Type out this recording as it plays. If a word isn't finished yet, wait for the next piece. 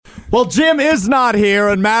Well, Jim is not here,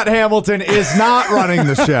 and Matt Hamilton is not running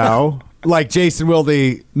the show, like Jason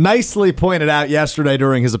Wilde nicely pointed out yesterday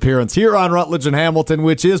during his appearance here on Rutledge and Hamilton,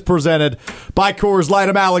 which is presented by Coors Light.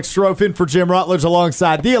 I'm Alex Strouf in for Jim Rutledge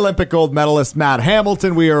alongside the Olympic gold medalist Matt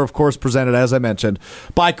Hamilton. We are, of course, presented, as I mentioned,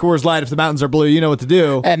 by Coors Light. If the mountains are blue, you know what to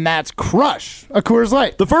do. And that's crush a Coors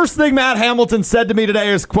Light. The first thing Matt Hamilton said to me today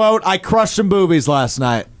is, quote, I crushed some boobies last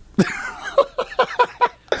night.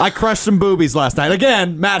 I crushed some boobies last night.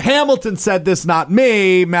 Again, Matt Hamilton said this, not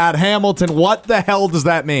me. Matt Hamilton, what the hell does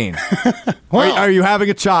that mean? Well, are you having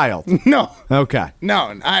a child? No. Okay.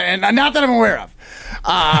 No, and not that I'm aware of.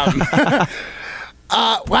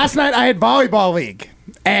 Last night I had volleyball league,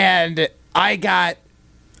 and I got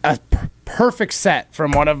a perfect set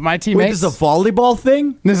from one of my teammates. Wait, this is a volleyball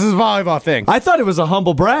thing? This is a volleyball thing. I thought it was a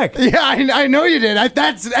humble brag. Yeah, I know you did.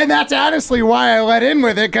 That's honestly why I let in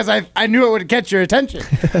with it, because I knew it would catch your attention.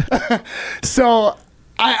 So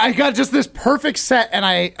I got just this perfect set, and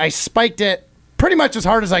I spiked it pretty much as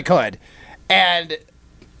hard as I could. And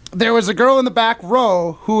there was a girl in the back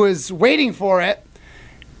row who was waiting for it,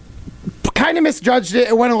 kind of misjudged it.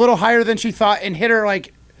 It went a little higher than she thought and hit her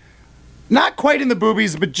like not quite in the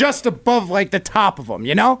boobies, but just above like the top of them,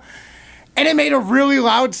 you know? And it made a really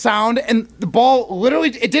loud sound, and the ball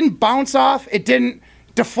literally, it didn't bounce off, it didn't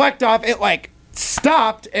deflect off, it like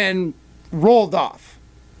stopped and rolled off.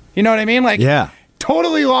 You know what I mean? Like, yeah.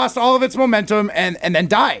 Totally lost all of its momentum and then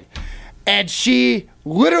died. And she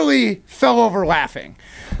literally fell over laughing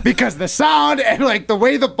because the sound and like the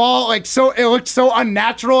way the ball, like, so it looked so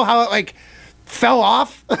unnatural how it like fell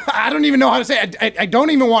off. I don't even know how to say it. I don't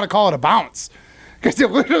even want to call it a bounce because it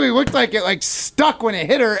literally looked like it like stuck when it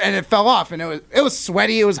hit her and it fell off. And it was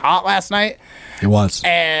sweaty. It was hot last night. It was.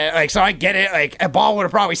 And like, so I get it. Like a ball would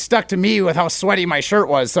have probably stuck to me with how sweaty my shirt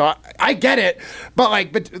was. So I get it. But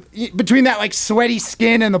like between that like sweaty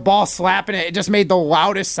skin and the ball slapping it, it just made the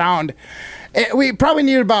loudest sound. We probably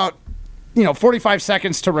needed about 45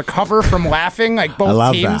 seconds to recover from laughing, like both I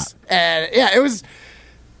love teams. That. And yeah, it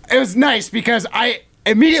was nice because I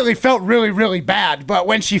immediately felt really, really bad. But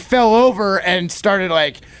when she fell over and started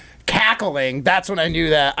like cackling, that's when I knew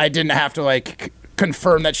that I didn't have to like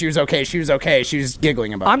confirm that she was okay. She was okay. She was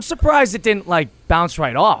giggling about it. I'm surprised it didn't like bounce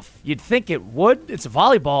right off. You'd think it would. It's a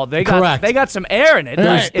volleyball. They got some air in it.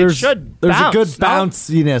 It should bounce. There's a good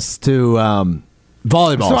bounciness to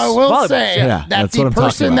volleyball. So I will say that the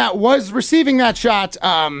person that was receiving that shot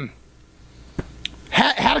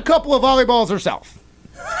had a couple of volleyballs herself.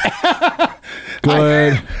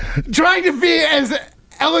 Good. Trying to be as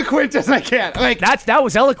eloquent as I can. Like that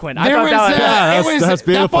was eloquent. I thought that's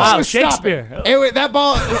beautiful. That ball was Shakespeare. That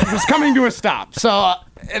ball was coming to a stop. So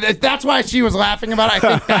that's why she was laughing about it. I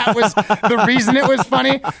think that was the reason it was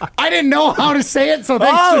funny. I didn't know how to say it, so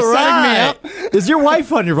thanks for setting me up. Is your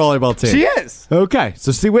wife on your volleyball team? She is. Okay,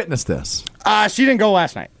 so she witnessed this. She didn't go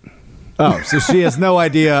last night. Oh, so she has no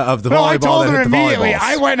idea of the volleyball. I told her that hit the immediately. volleyballs.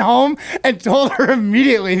 I went home and told her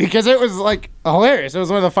immediately because it was like hilarious. It was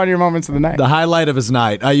one of the funnier moments of the night. The highlight of his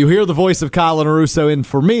night. You hear the voice of Colin Russo in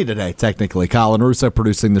for me today, technically. Colin Russo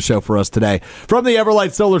producing the show for us today. From the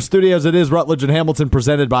Everlight Solar Studios, it is Rutledge and Hamilton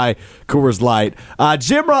presented by Coors Light.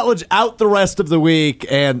 Jim Rutledge out the rest of the week,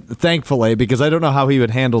 and thankfully, because I don't know how he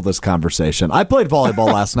would handle this conversation. I played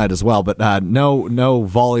volleyball last night as well, but no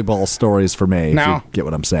volleyball stories for me, if you get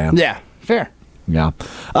what I'm saying. Yeah, fair. Yeah.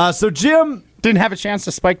 So Jim didn't have a chance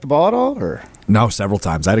to spike the ball at all, or no, several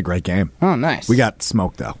times. I had a great game. Oh, nice. We got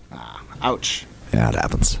smoked though. Ouch. Yeah, it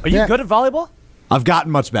happens. Are you good at volleyball? I've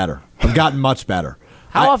gotten much better.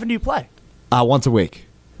 How often do you play? Once a week,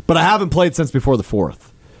 but I haven't played since before the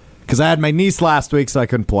 4th because I had my niece last week, so I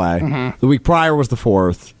couldn't play. Mm-hmm. The week prior was the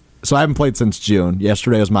 4th, so I haven't played since June.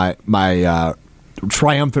 Yesterday was my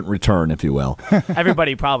triumphant return, if you will.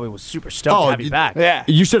 Everybody probably was super stoked to have you back. Yeah,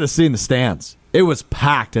 you should have seen the stands. It was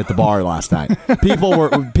packed at the bar last night. People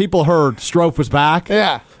heard Strouf was back.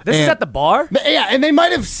 Yeah. This is at the bar? Yeah, and they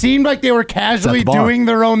might have seemed like they were casually doing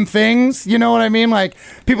their own things. You know what I mean? Like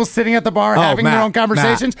people sitting at the bar having their own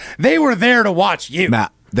conversations. They were there to watch you.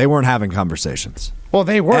 Matt, they weren't having conversations. Well,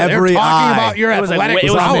 they were. They were talking about your athletic. It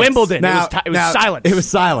was Wimbledon. Now, it was silence. It was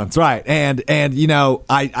silence, right? And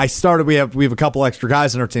I started. We have a couple extra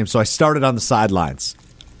guys on our team, so I started on the sidelines.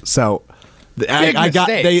 So I got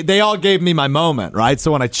they all gave me my moment, right?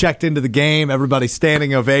 So when I checked into the game, everybody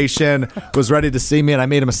standing ovation, was ready to see me, and I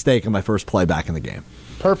made a mistake on my first play back in the game.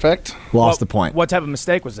 Perfect. Lost the point. What type of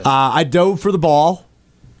mistake was this? I dove for the ball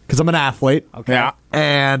because I'm an athlete. Okay. Yeah.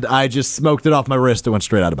 And I just smoked it off my wrist and went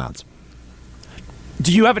straight out of bounds.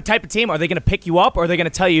 Do you have a type of team? Are they going to pick you up, or are they going to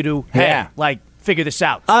tell you to, hey, figure this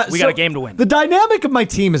out. We got a game to win. The dynamic of my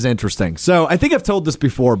team is interesting. So I think I've told this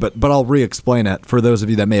before, but I'll re-explain it for those of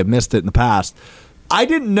you that may have missed it in the past. I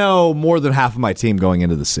didn't know more than half of my team going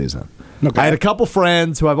into the season. Okay. I had a couple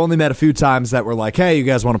friends who I've only met a few times that were like, hey, you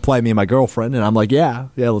guys want to play me and my girlfriend? And I'm like, yeah,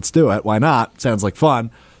 let's do it. Why not? Sounds like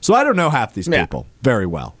fun. So I don't know half these people very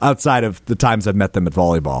well, outside of the times I've met them at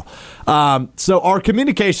volleyball. So our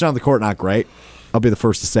communication on the court, not great. I'll be the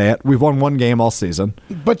first to say it. We've won one game all season.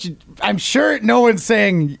 But I'm sure no one's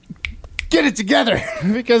saying, get it together,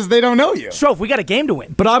 because they don't know you. Strouf, we got a game to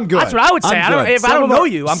win. But I'm good. That's what I would say. If I don't know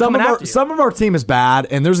you, I'm coming after you. Some of our team is bad,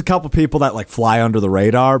 and there's a couple people that like fly under the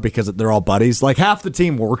radar because they're all buddies. Like half the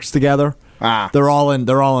team works together. They're all in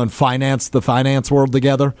the finance world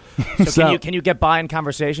together. So can you get by in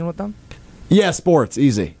conversation with them? Yeah, sports,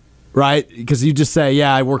 easy. Right? Because you just say,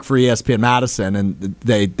 yeah, I work for ESPN Madison, and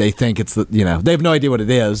they think it's they have no idea what it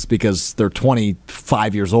is because they're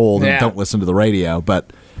 25 years old and don't listen to the radio.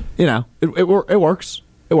 But, it works.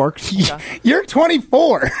 It works. Yeah. You're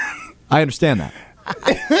 24. I understand that.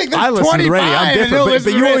 I listen to the radio. I'm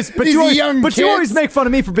different, but you always make fun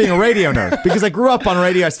of me for being a radio nerd because I grew up on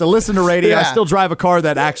radio. I still listen to radio. I still drive a car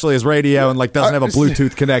that actually is radio and doesn't have a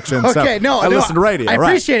Bluetooth connection. Okay, so I listen to radio. I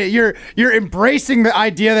appreciate it. You're embracing the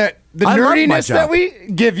idea that the nerdiness that we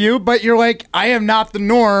give you, but you're like, I am not the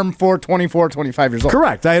norm for 24, 25 years old.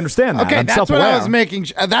 Correct. I understand that. Okay, that's what I was making.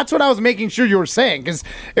 That's what I was making sure you were saying, because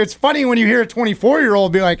it's funny when you hear a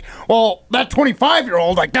 24-year-old be like, well, that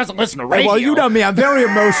 25-year-old doesn't listen to radio. Well, you know me. I'm very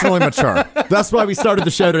emotionally mature. That's why we started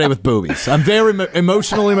the show today with boobies. I'm very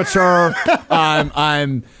emotionally mature.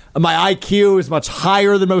 My IQ is much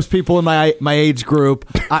higher than most people in my age group.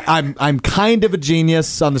 I'm kind of a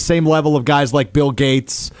genius on the same level of guys like Bill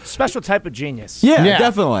Gates. Special type of genius. Yeah.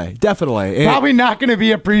 Definitely. Probably not going to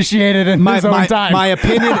be appreciated in his own time. My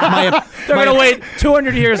opinion. They're going to wait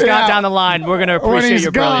 200 years down the line. We're going to appreciate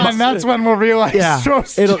your brilliance. And that's when we'll realize. Yeah,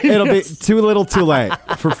 it'll be too little, too late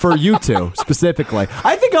for you two specifically.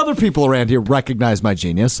 I think other people around here recognize my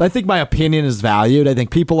genius. I think my opinion is valued. I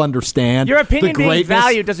think people understand your opinion being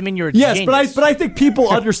valued doesn't mean you're a genius. Yes, but I think people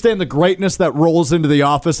understand the greatness that rolls into the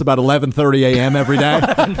office about 11:30 a.m. every day.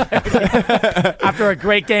 After a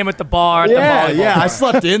great game at the bar. I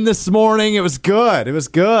slept in this morning. It was good.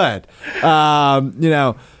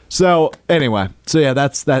 So anyway,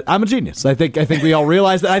 that's that. I'm a genius. I think we all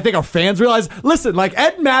realize that. I think our fans realize. Listen, like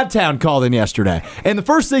Ed Madtown called in yesterday, and the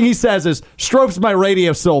first thing he says is, "Strouf's my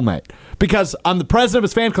radio soulmate." Because I'm the president of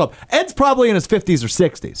his fan club. Ed's probably in his 50s or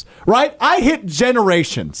 60s, right? I hit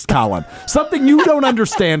generations, Colin. Something you don't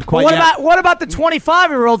understand quite yet. What about the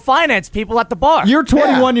 25-year-old finance people at the bar? You're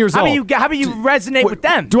 21 years old. How about you resonate with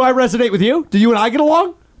them? Do I resonate with you? Do you and I get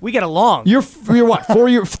along? We get along. You're what? 4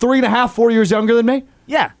 years younger than me?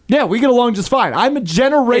 Yeah. Yeah, we get along just fine. I'm a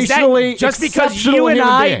generationally just because you and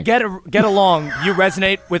I get along, you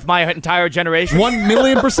resonate with my entire generation?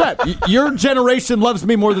 1,000,000%. Your generation loves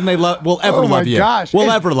me more than they will ever love you. Gosh.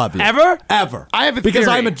 Will ever love you. Ever? Ever. I have a because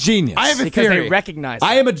theory. I'm a genius. I have a because theory. They recognize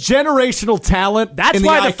I am a generational talent. That's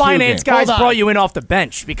why the finance guys brought you in off the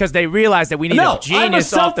bench, because they realized that we needed a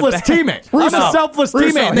genius off the bench. I'm a selfless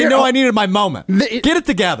teammate. And they know I needed my moment. Get it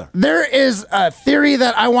together. There is a theory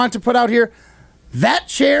that I want to put out here. That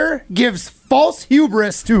chair gives false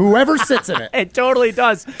hubris to whoever sits in it. It totally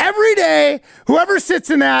does. Every day, whoever sits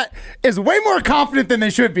in that is way more confident than they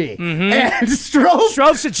should be. Mm-hmm. And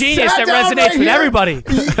Strouf's a genius that resonates with everybody.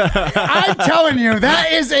 I'm telling you,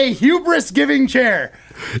 that is a hubris-giving chair.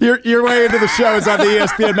 Your way into the show is on the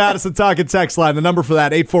ESPN Madison Talk and Text line. The number for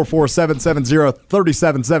that,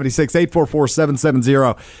 844-770-3776,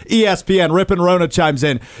 844-770-ESPN. Rip and Rona chimes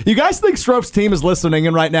in. You guys think Strouf's team is listening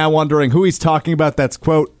in right now wondering who he's talking about that's,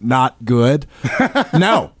 quote, not good?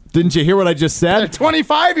 No. Didn't you hear what I just said?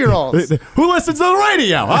 25-year-olds. Who listens to the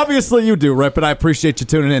radio? Obviously you do, Rip, and I appreciate you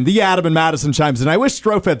tuning in. The Adam and Madison chimes in. I wish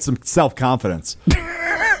Strouf had some self-confidence.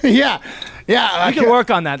 Yeah, you can work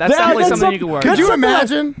on that. That's definitely something you can work on. Could you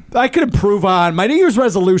imagine? I could improve on. My New Year's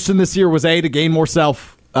resolution this year was, to gain more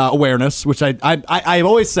self-awareness, which I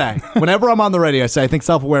always say. Whenever I'm on the radio, I say I think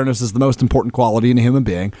self-awareness is the most important quality in a human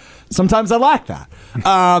being. Sometimes I lack that.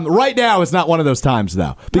 Right now is not one of those times,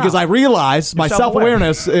 though, because I realize my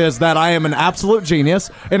self-awareness is that I am an absolute genius,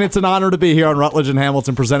 and it's an honor to be here on Rutledge and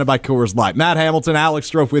Hamilton, presented by Coors Light. Matt Hamilton, Alex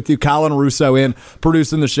Strouf with you, Colin Russo in,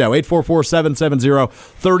 producing the show.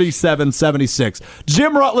 844-770-3776.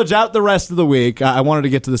 Jim Rutledge out the rest of the week. I wanted to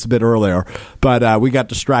get to this a bit earlier, but we got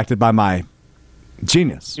distracted by my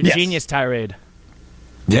genius. Your genius tirade.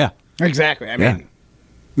 Yeah. Exactly. I mean,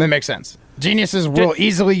 that makes sense. Geniuses will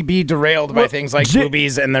easily be derailed by things like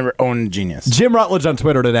boobies and their own genius. Jim Rutledge on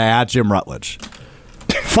Twitter today, at Jim Rutledge.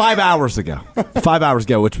 5 hours ago. 5 hours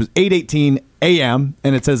ago, which was 8:18 a.m.,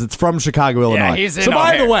 and it says it's from Chicago, Illinois. Yeah, he's in so O'Hare.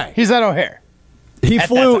 by the way, he's at O'Hare.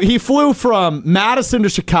 He flew from Madison to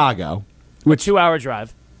Chicago, which 2-hour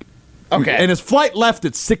drive. Okay. And his flight left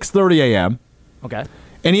at 6:30 a.m. Okay.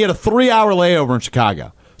 And he had a 3-hour layover in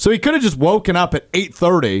Chicago. So he could have just woken up at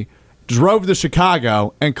 8:30, drove to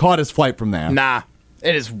Chicago, and caught his flight from there. Nah.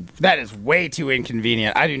 That is way too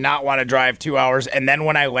inconvenient. I do not want to drive 2 hours, and then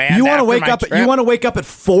when I land, you want to wake up. Trip, You want to wake up at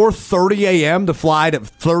 4:30 a.m. to fly at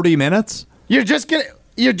 30 minutes. You're just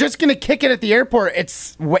gonna kick it at the airport.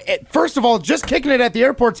 First of all, just kicking it at the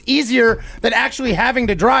airport's easier than actually having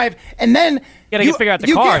to drive, and then you gotta figure out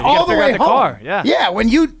the car. Get all the way home. Yeah. Yeah. When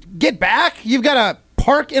you get back, you've got to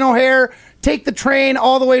park in O'Hare, take the train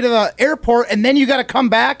all the way to the airport, and then you got to come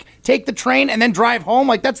back, take the train, and then drive home.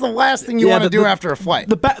 Like, that's the last thing you want to do after a flight.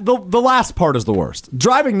 The last part is the worst.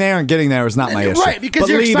 Driving there and getting there is not my issue. Right, because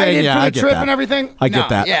you're excited for the trip and everything. I get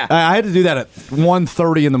that. Yeah. I had to do that at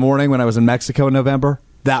 1:30 in the morning when I was in Mexico in November.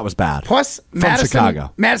 That was bad. Plus,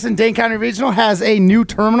 Chicago. Madison-Dane County Regional has a new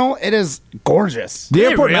terminal. It is gorgeous. The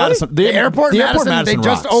airport, really? Madison. The airport, Madison. They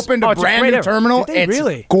just rocks. opened a brand new terminal. Did they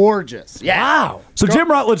really? It's gorgeous. Yeah. Wow. So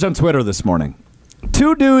Jim Rutledge on Twitter this morning.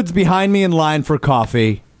 2 dudes behind me in line for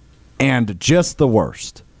coffee, and just the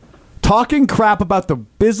worst. Talking crap about the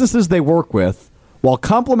businesses they work with while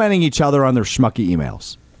complimenting each other on their schmucky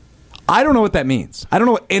emails. I don't know what that means. I don't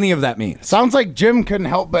know what any of that means. Sounds like Jim couldn't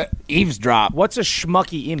help but eavesdrop. What's a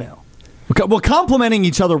schmucky email? Well, complimenting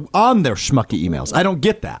each other on their schmucky emails. I don't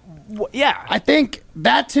get that. Yeah. I think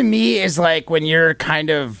that to me is like when you're kind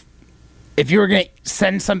of, if you were going to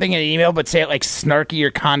send something in an email but say it like snarky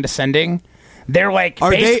or condescending, they're like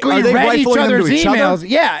basically read each other's emails.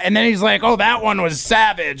 Yeah, and then he's like, oh, that one was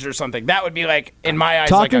savage or something. That would be like, in my eyes,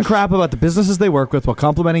 talking crap about the businesses they work with while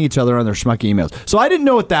complimenting each other on their schmucky emails. So I didn't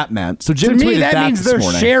know what that meant. So Jim tweeted me, that means this they're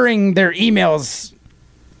morning. Sharing their emails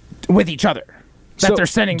with each other that they're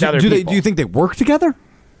sending to other people. Do you think they work together?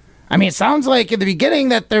 I mean, it sounds like in the beginning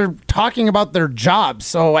that they're talking about their jobs.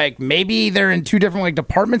 So, like, maybe they're in 2 different like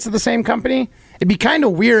departments of the same company. It'd be kind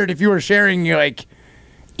of weird if you were sharing your like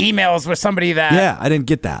emails with somebody that. Yeah, I didn't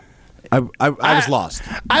get that. I was lost.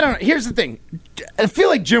 I don't know. Here's the thing. I feel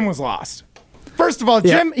like Jim was lost. First of all,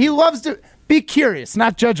 Jim, he loves to be curious,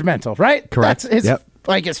 not judgmental, right? Correct. That's his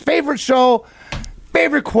like his favorite show,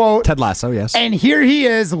 favorite quote. Ted Lasso, yes. And here he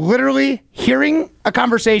is, literally hearing a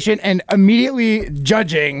conversation and immediately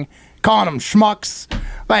judging, calling them schmucks.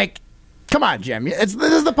 Like, come on, Jim. This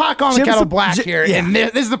is the pot calling the kettle black here, and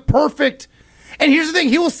this is the perfect. And here's the thing: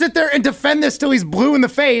 he will sit there and defend this till he's blue in the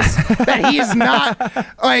face that he is not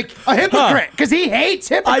like a hypocrite because he hates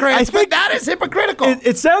hypocrites. I think that is hypocritical.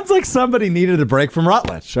 It sounds like somebody needed a break from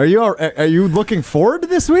Rutledge. Are you looking forward to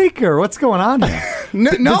this week, or what's going on here? No,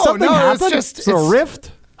 happen? It's a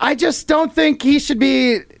rift. I just don't think he should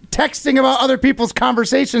be texting about other people's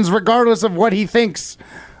conversations, regardless of what he thinks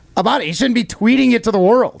about it. He shouldn't be tweeting it to the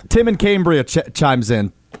world. Tim in Cambria chimes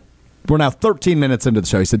in. We're now 13 minutes into the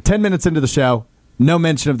show. He said 10 minutes into the show, no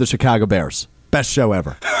mention of the Chicago Bears. Best show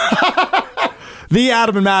ever. The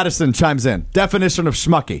Adam in Madison chimes in. Definition of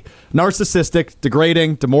schmucky: narcissistic,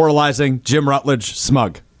 degrading, demoralizing, Jim Rutledge,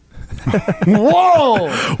 smug.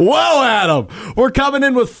 Whoa, Adam. We're coming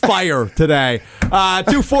in with fire today.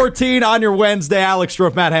 2:14 on your Wednesday. Alex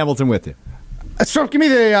Strouf, Matt Hamilton with you. Strouf, give me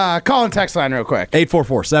the call and text line real quick.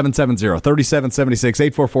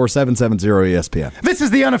 844-770-3776, 844-770-ESPN. This is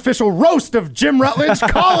the unofficial roast of Jim Rutledge.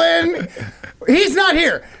 Call in. He's not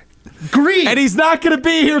here. Agreed. And he's not going to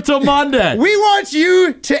be here till Monday. We want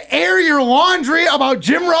you to air your laundry about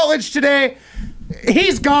Jim Rutledge today.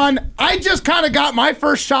 He's gone. I just kind of got my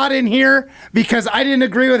first shot in here because I didn't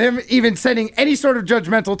agree with him even sending any sort of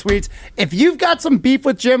judgmental tweets. If you've got some beef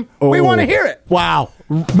with Jim, we want to hear it. Wow.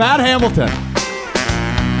 Matt Hamilton.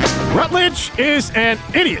 Rutledge is an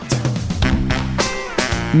idiot.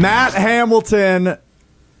 Matt Hamilton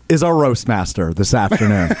is our roast master this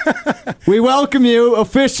afternoon. We welcome you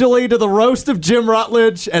officially to the roast of Jim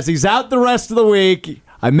Rutledge as he's out the rest of the week.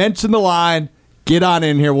 I mentioned the line. Get on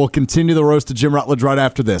in here. We'll continue the roast of Jim Rutledge right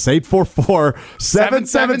after this.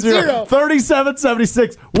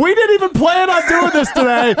 844-770-3776. We didn't even plan on doing this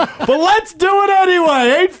today, but let's do it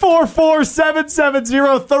anyway.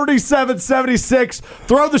 844-770-3776.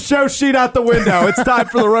 Throw the show sheet out the window. It's time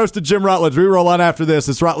for the roast of Jim Rutledge. We roll on after this.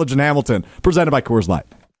 It's Rutledge and Hamilton, presented by Coors Light.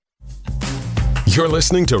 You're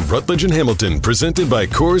listening to Rutledge and Hamilton, presented by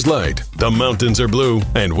Coors Light. The mountains are blue,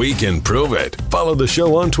 and we can prove it. Follow the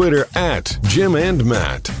show on Twitter at Jim and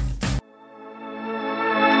Matt.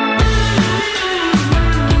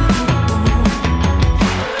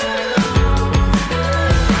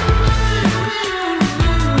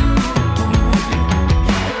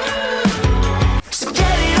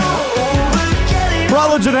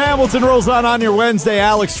 Rutledge and Hamilton rolls on your Wednesday.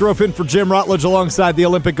 Alex Strouf in for Jim Rutledge alongside the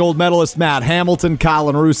Olympic gold medalist Matt Hamilton.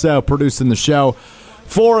 Colin Russo producing the show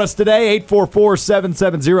for us today.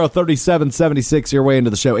 844-770-3776. Your way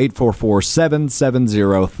into the show.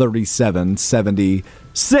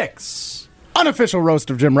 844-770-3776. Unofficial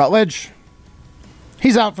roast of Jim Rutledge.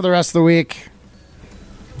 He's out for the rest of the week.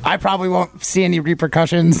 I probably won't see any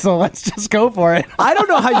repercussions, so let's just go for it. I don't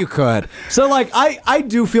know how you could. So, I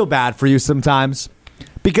do feel bad for you sometimes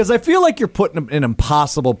because I feel like you're put in an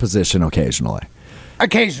impossible position occasionally.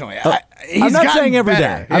 Occasionally. I'm not saying every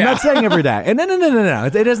day. I'm not saying every day. And no.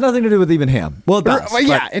 It has nothing to do with even him. Well, it does. Well,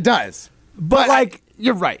 yeah, it does. But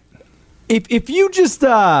you're right. If you just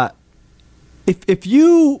if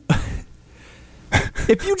you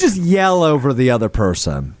just yell over the other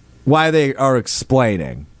person while they are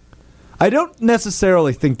explaining, I don't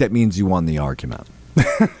necessarily think that means you won the argument.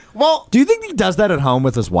 Well, do you think he does that at home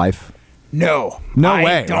with his wife? No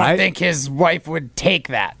way, I don't think his wife would take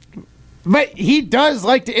that. But he does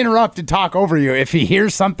like to interrupt and talk over you if he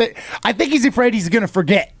hears something. I think he's afraid he's going to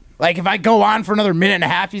forget. Like, if I go on for another minute and a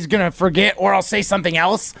half, he's going to forget, or I'll say something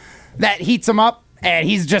else that heats him up, and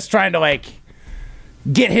he's just trying to,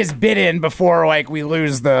 get his bit in before, we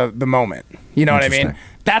lose the moment. You know what I mean?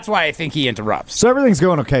 That's why I think he interrupts. So everything's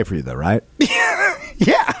going okay for you, though, right?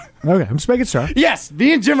 Yeah. Okay, I'm just making sure. Yes,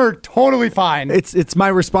 me and Jim are totally fine. It's my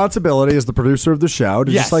responsibility as the producer of the show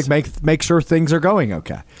to just make sure things are going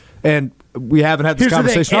okay. And we haven't had this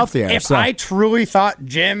conversation off the air. If I truly thought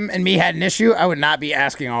Jim and me had an issue, I would not be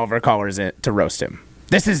asking all of our callers to roast him.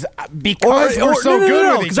 This is because we're so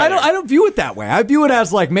good with each other. I don't view it that way. I view it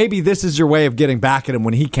as maybe this is your way of getting back at him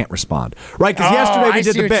when he can't respond, right? Because yesterday we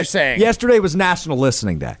did the bit. Yesterday was National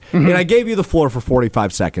Listening Day, and I gave you the floor for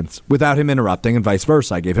 45 seconds without him interrupting, and vice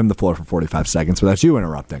versa. I gave him the floor for 45 seconds without you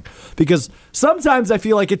interrupting. Because sometimes I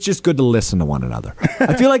feel like it's just good to listen to one another.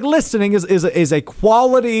 I feel like listening is a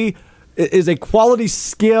quality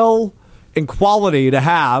skill and quality to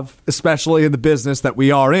have, especially in the business that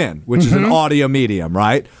we are in, which is an audio medium,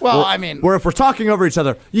 right? Well, where if we're talking over each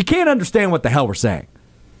other, you can't understand what the hell we're saying.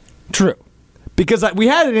 True. Because we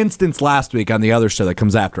had an instance last week on the other show that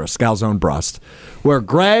comes after us, Scalzo and Brust, where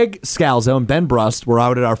Greg Scalzo and Ben Brust were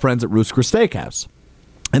out at our friends at Roost Chris Steakhouse.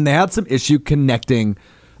 And they had some issue connecting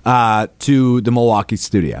to the Milwaukee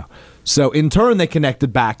studio. So, in turn, they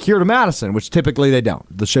connected back here to Madison, which typically they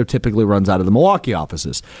don't. The show typically runs out of the Milwaukee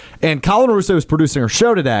offices. And Colin Russo is producing our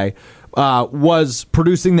show today, was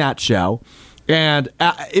producing that show. And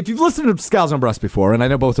if you've listened to Scalzo and Brust before, and I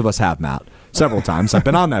know both of us have, Matt, several times. I've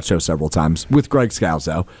been on that show several times with Greg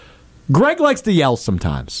Scalzo. Greg likes to yell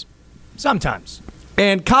sometimes. Sometimes.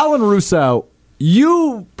 And Colin Russo,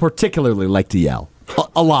 you particularly like to yell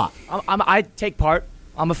a lot. I take part.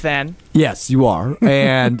 I'm a fan. Yes, you are.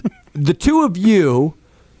 And the two of you,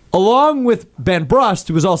 along with Ben Brust,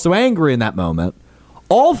 who was also angry in that moment,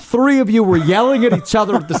 all three of you were yelling at each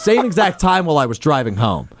other at the same exact time while I was driving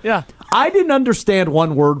home. Yeah. I didn't understand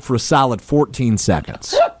one word for a solid 14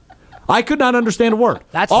 seconds. I could not understand a word.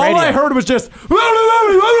 That's all radio. I heard was just...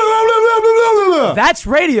 That's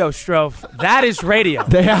radio, Strouf. That is radio.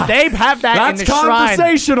 They have that in the shrine. That's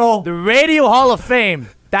conversational. The Radio Hall of Fame.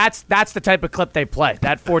 That's the type of clip they play.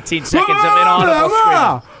 That 14 seconds of inaudible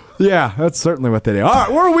screaming. Yeah, that's certainly what they do. All right,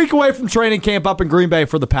 we're a week away from training camp up in Green Bay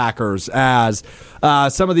for the Packers as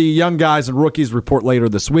some of the young guys and rookies report later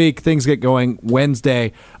this week. Things get going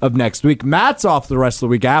Wednesday of next week. Matt's off the rest of the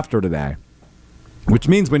week after today, which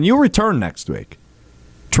means when you return next week,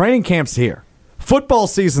 training camp's here. Football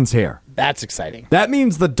season's here. That's exciting. That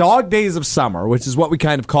means the dog days of summer, which is what we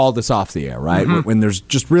kind of call this off the air, right? Mm-hmm. When there's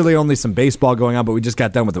just really only some baseball going on, but we just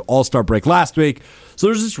got done with the All-Star break last week. So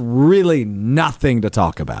there's just really nothing to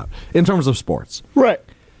talk about in terms of sports. Right.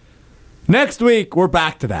 Next week, we're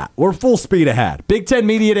back to that. We're full speed ahead. Big Ten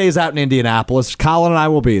Media Days out in Indianapolis. Colin and I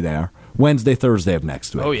will be there Wednesday, Thursday of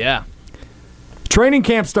next week. Oh, yeah. Training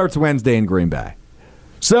camp starts Wednesday in Green Bay.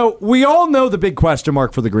 So we all know the big question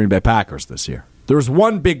mark for the Green Bay Packers this year. There's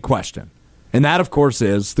one big question, and that, of course,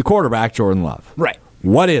 is the quarterback, Jordan Love. Right.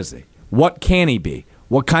 What is he? What can he be?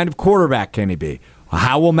 What kind of quarterback can he be?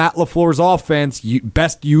 How will Matt LaFleur's offense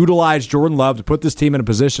best utilize Jordan Love to put this team in a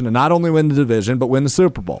position to not only win the division, but win the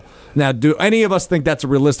Super Bowl? Now, do any of us think that's a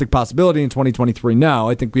realistic possibility in 2023? No.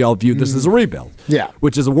 I think we all view this as a rebuild. Yeah.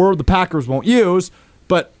 Which is a word the Packers won't use,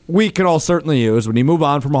 but we can all certainly use when you move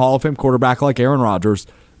on from a Hall of Fame quarterback like Aaron Rodgers.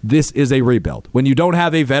 This is a rebuild. When you don't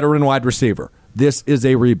have a veteran wide receiver, this is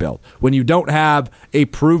a rebuild. When you don't have a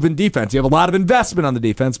proven defense, you have a lot of investment on the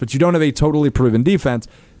defense, but you don't have a totally proven defense,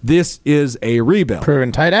 this is a rebuild.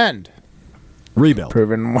 Proven tight end. Rebuild.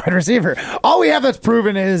 Proven wide receiver. All we have that's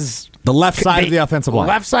proven is The left side of the offensive line.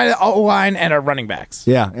 Left side of the O-line and our running backs.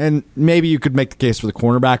 Yeah, and maybe you could make the case for the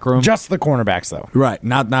cornerback room. Just the cornerbacks, though. Right,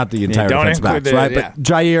 not the entire defensive backs, right? Yeah. But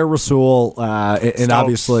Jair, Rasul, and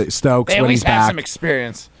obviously Stokes they when he's at least have back. some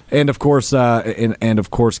experience. And of course,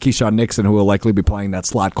 Keyshawn Nixon, who will likely be playing that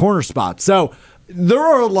slot corner spot. So there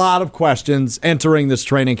are a lot of questions entering this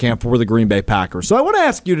training camp for the Green Bay Packers. So I want to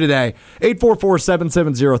ask you today,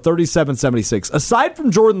 844-770-3776. Aside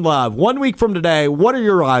from Jordan Love, 1 week from today, what are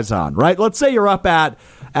your eyes on? Right? Let's say you're up at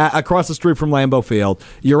across the street from Lambeau Field.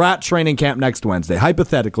 You're at training camp next Wednesday.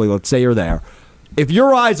 Hypothetically, let's say you're there. If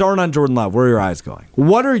your eyes aren't on Jordan Love, where are your eyes going?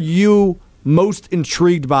 What are you most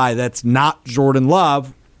intrigued by that's not Jordan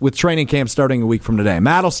Love with training camp starting a week from today?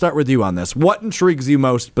 Matt, I'll start with you on this. What intrigues you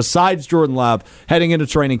most besides Jordan Love heading into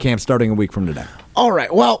training camp starting a week from today? All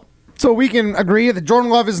right. Well, so we can agree that Jordan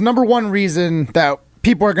Love is number one reason that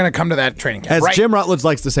people are going to come to that training camp. As right? Jim Rutledge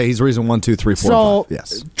likes to say, he's reason 1, 2, 3, 4, so 5.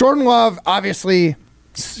 Yes. Jordan Love, obviously,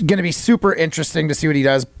 going to be super interesting to see what he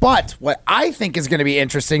does. But what I think is going to be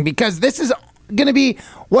interesting, because this is going to be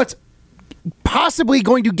what's possibly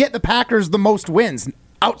going to get the Packers the most wins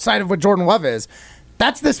outside of what Jordan Love is.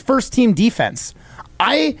 That's this first-team defense.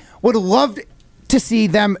 I would love to see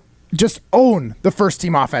them just own the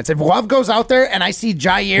first-team offense. If Love goes out there and I see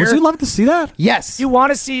Jair... Would you love to see that? Yes. You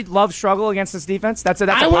want to see Love struggle against this defense? That's a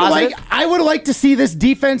positive? I would like to see this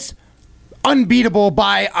defense unbeatable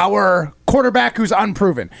by our quarterback who's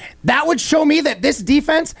unproven. That would show me that this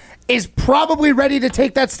defense is probably ready to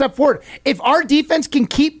take that step forward. If our defense can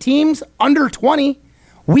keep teams under 20,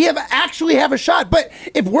 we actually have a shot. But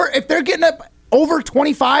if they're getting up over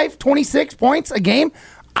 25, 26 points a game,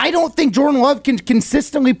 I don't think Jordan Love can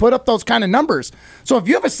consistently put up those kind of numbers. So if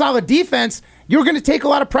you have a solid defense, you're going to take a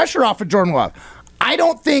lot of pressure off of Jordan Love.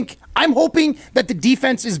 I'm hoping that the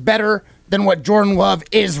defense is better than what Jordan Love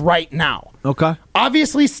is right now. Okay.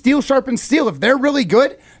 Obviously, steel sharpens steel. If they're really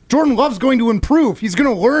good, Jordan Love's going to improve. He's going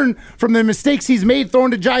to learn from the mistakes he's made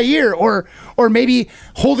throwing to Jair or maybe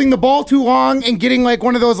holding the ball too long and getting like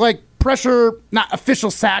one of those like pressure, not official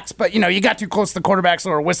sacks, but you got too close to the quarterbacks that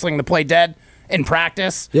are whistling the play dead in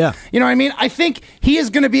practice. Yeah. You know what I mean? I think he is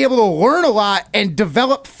going to be able to learn a lot and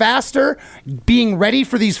develop faster, being ready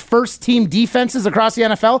for these first-team defenses across the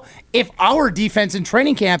NFL if our defense in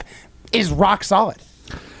training camp is rock solid.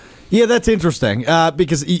 Yeah, that's interesting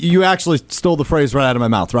because you actually stole the phrase right out of my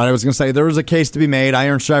mouth, right? I was going to say there is a case to be made.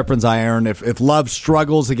 Iron sharpens iron. If Love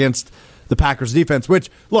struggles against the Packers defense, which,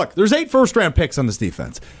 look, there's 8 first-round picks on this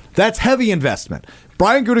defense. That's heavy investment.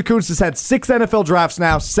 Brian Gutekunst has had 6 NFL drafts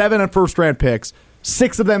now, 7 first-round picks.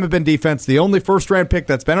 6 of them have been defense. The only first-round pick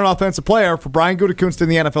that's been an offensive player for Brian Gutekunst in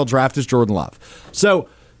the NFL draft is Jordan Love. So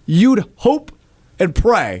you'd hope and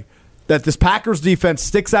pray that this Packers defense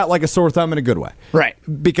sticks out like a sore thumb in a good way. Right.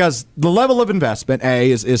 Because the level of investment,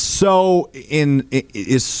 is so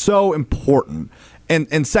important.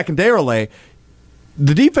 And secondarily,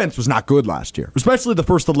 the defense was not good last year, especially the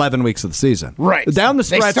first 11 weeks of the season. Right. Down the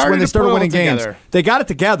stretch when they started winning games, they got it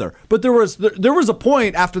together. But there was a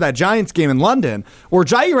point after that Giants game in London where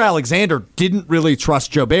Jair Alexander didn't really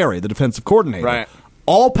trust Joe Barry, the defensive coordinator. Right.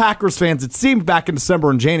 All Packers fans, it seemed back in December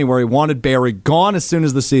and January, wanted Barry gone as soon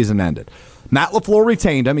as the season ended. Matt LaFleur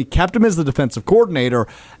retained him. He kept him as the defensive coordinator.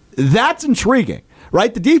 That's intriguing.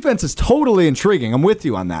 Right? The defense is totally intriguing. I'm with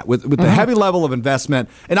you on that. With the heavy level of investment.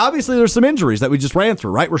 And obviously there's some injuries that we just ran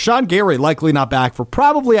through, right? Rashawn Gary likely not back for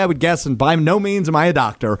probably, I would guess, and by no means am I a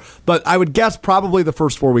doctor, but I would guess probably the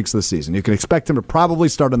first 4 weeks of the season. You can expect him to probably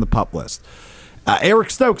start on the PUP list. Eric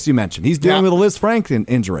Stokes, you mentioned. He's dealing with a Liz Frank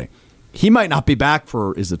injury. He might not be back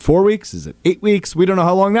for, is it 4 weeks? Is it 8 weeks? We don't know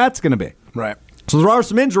how long that's going to be. Right. So there are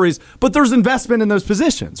some injuries, but there's investment in those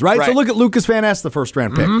positions, right? So look at Lucas Van Ness, the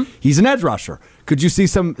first-round pick. He's an edge rusher. Could you see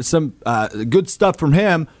some good stuff from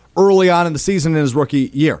him early on in the season in his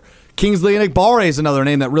rookie year? Kingsley Enagbare is another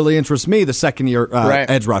name that really interests me, the second-year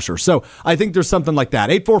edge rusher. So I think there's something like that.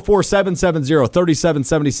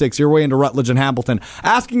 844-770-3776, your way into Rutledge and Hamilton.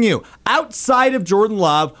 Asking you, outside of Jordan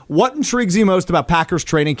Love, what intrigues you most about Packers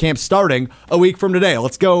training camp starting a week from today?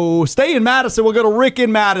 Let's go stay in Madison. We'll go to Rick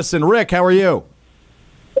in Madison. Rick, how are you?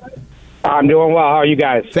 I'm doing well. How are you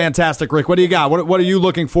guys? Fantastic, Rick. What do you got? What are you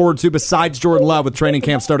looking forward to besides Jordan Love with training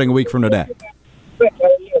camp starting a week from today?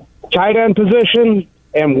 Tight end position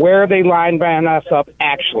and where they line us up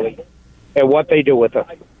actually and what they do with it.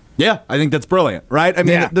 Yeah, I think that's brilliant, right? I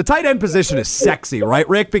mean, the tight end position is sexy, right,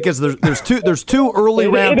 Rick? Because there's two early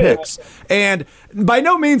round picks, and by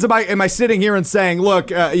no means am I sitting here and saying,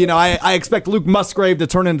 look, I expect Luke Musgrave to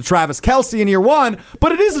turn into Travis Kelce in year one,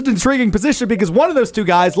 but it is an intriguing position because one of those two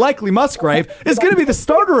guys, likely Musgrave, is going to be the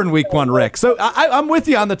starter in week one, Rick. So I'm with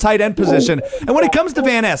you on the tight end position. And when it comes to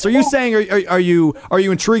Van Ness, are you saying are you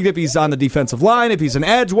intrigued if he's on the defensive line, if he's an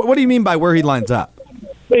edge? What do you mean by where he lines up?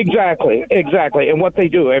 Exactly. And what they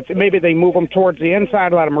do, if maybe they move them towards the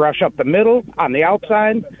inside, let them rush up the middle on the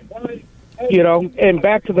outside, and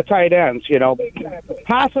back to the tight ends,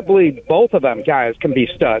 possibly both of them guys can be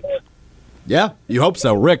studs. Yeah, you hope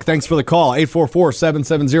so. Rick, thanks for the call.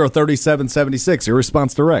 844-770-3776. Your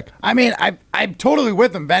response to Rick. I mean, I'm totally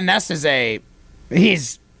with him. Van Ness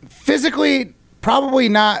he's physically probably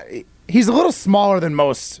not, he's a little smaller than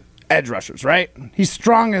most edge rushers, right? He's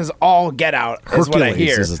strong as all get out, is what I hear.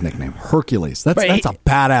 Hercules is his nickname. Hercules. That's a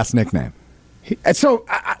badass nickname. So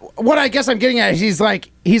what I guess I'm getting at is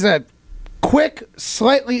he's a quick,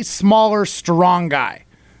 slightly smaller, strong guy.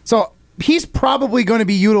 So he's probably going to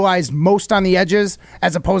be utilized most on the edges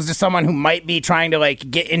as opposed to someone who might be trying to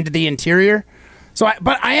get into the interior.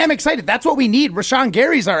 But I am excited. That's what we need. Rashawn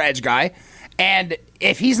Gary's our edge guy. And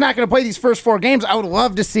if he's not going to play these first 4 games, I would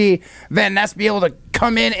love to see Van Ness be able to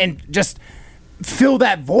come in and just fill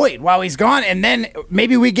that void while he's gone. And then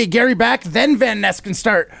maybe we get Gary back. Then Van Ness can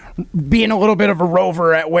start being a little bit of a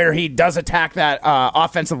rover at where he does attack that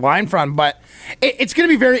offensive line from. But it's going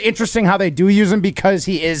to be very interesting how they do use him because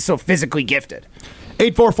he is so physically gifted.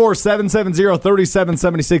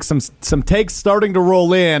 844-770-3776. Some takes starting to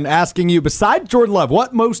roll in, asking you, besides Jordan Love,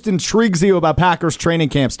 what most intrigues you about Packers training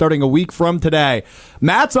camp starting a week from today?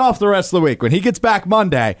 Matt's off the rest of the week. When he gets back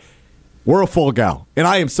Monday, we're a full go. And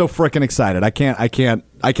I am so freaking excited. I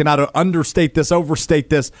cannot understate this, overstate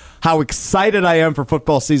this, how excited I am for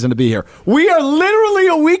football season to be here. We are literally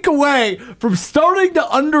a week away from starting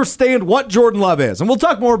to understand what Jordan Love is. And we'll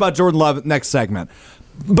talk more about Jordan Love next segment.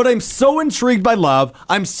 But I'm so intrigued by Love.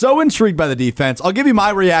 I'm so intrigued by the defense. I'll give you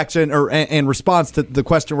my reaction and response to the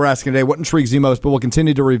question we're asking today. What intrigues you most? But we'll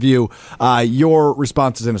continue to review your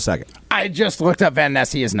responses in a second. I just looked up Van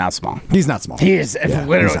Ness. He is not small. He's not small. He is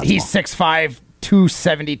literally. He's 6'5",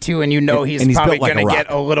 272, and he's probably going to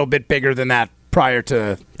get a little bit bigger than that prior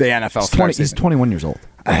to the NFL. He's 21 years old.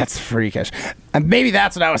 That's freakish. And maybe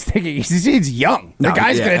that's what I was thinking. He's young. The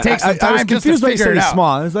guy's going to take some time. I was confused when he said he's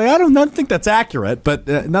small. I was like, I don't think that's accurate, but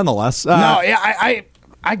nonetheless. I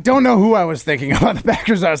don't know who I was thinking about the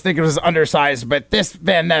Packers. I was thinking it was undersized, but this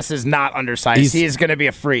Van Ness is not undersized. He is going to be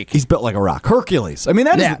a freak. He's built like a rock. Hercules. I mean,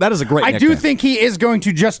 that is a great nickname. I do think he is going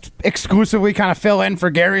to just exclusively kind of fill in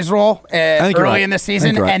for Gary's role early in the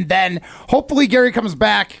season, and then hopefully Gary comes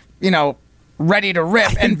back, ready to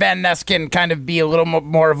rip, and Van Ness can kind of be a little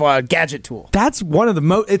more of a gadget tool. That's one of the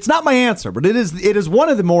most. It's not my answer, but it is one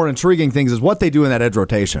of the more intriguing things is what they do in that edge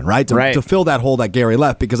rotation, right? To fill that hole that Gary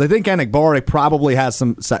left, because I think Enigbare probably has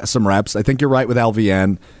some reps. I think you're right with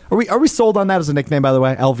LVN. Are we sold on that as a nickname, by the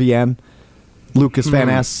way? LVN, Lucas Van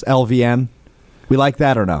Ness, LVN. We like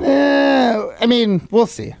that or no? I mean, we'll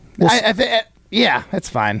see. Yeah, it's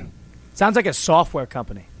fine. Sounds like a software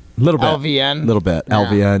company. Little bit. LVN. Little bit. Yeah.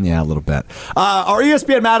 LVN, yeah, a little bit. Our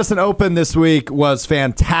ESPN Madison Open this week was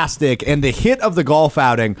fantastic, and the hit of the golf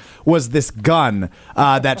outing was this gun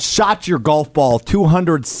that shot your golf ball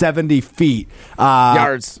 270 feet.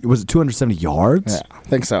 Yards. Was it 270 yards? Yeah, I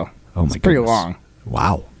think so. Oh, my It's pretty long.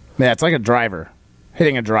 Wow. Yeah, it's like a driver.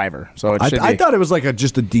 Hitting a driver. So it should be. I thought it was like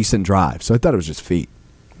just a decent drive, so I thought it was just feet.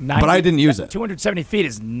 90, but I didn't use it. 270 feet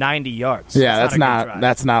is 90 yards. Yeah, that's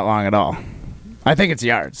not long at all. I think it's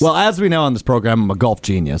yards. Well, as we know on this program, I'm a golf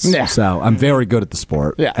genius, so I'm very good at the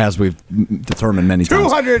sport, as we've determined many times.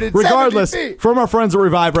 270 Regardless, feet. From our friends at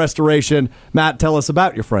Revive Restoration, Matt, tell us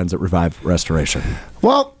about your friends at Revive Restoration.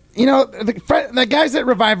 Well, the guys at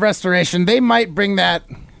Revive Restoration, they might bring that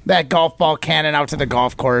golf ball cannon out to the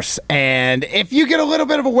golf course, and if you get a little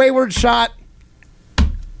bit of a wayward shot,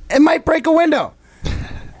 it might break a window.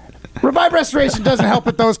 Revive Restoration doesn't help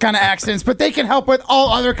with those kind of accidents, but they can help with all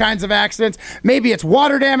other kinds of accidents. Maybe it's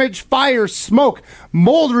water damage, fire, smoke,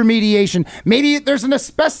 mold remediation. Maybe there's an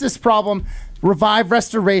asbestos problem. Revive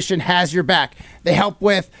Restoration has your back. They help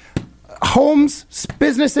with homes,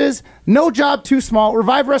 businesses, no job too small.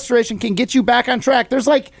 Revive Restoration can get you back on track. There's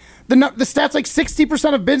the stats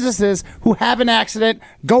 60% of businesses who have an accident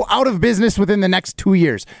go out of business within the next 2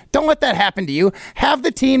 years. Don't let that happen to you. Have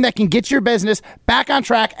the team that can get your business back on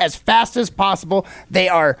track as fast as possible. They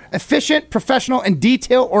are efficient, professional, and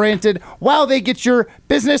detail-oriented while they get your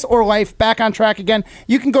business or life back on track again.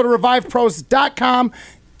 You can go to revivepros.com.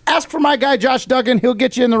 ask for my guy, Josh Duggan. He'll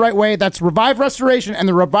get you in the right way. That's Revive Restoration and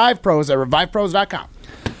the Revive Pros at RevivePros.com.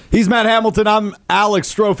 He's Matt Hamilton. I'm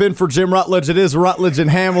Alex Strouf in for Jim Rutledge. It is Rutledge and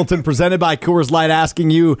Hamilton presented by Coors Light, asking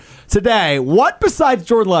you today, what besides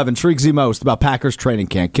Jordan Love intrigues you most about Packers training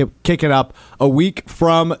camp kicking up a week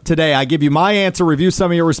from today? I give you my answer, review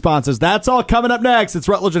some of your responses. That's all coming up next. It's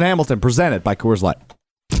Rutledge and Hamilton presented by Coors Light.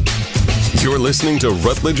 You're listening to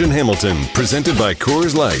Rutledge and Hamilton, presented by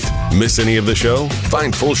Coors Light. Miss any of the show?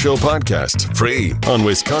 Find full show podcasts free on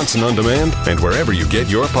Wisconsin On Demand and wherever you get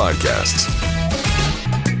your podcasts.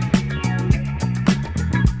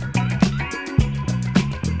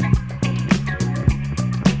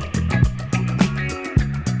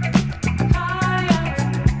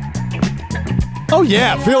 Oh,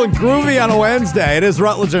 yeah, feeling groovy on a Wednesday. It is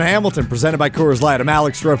Rutledge and Hamilton, presented by Coors Light. I'm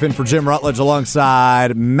Alex Strouf in for Jim Rutledge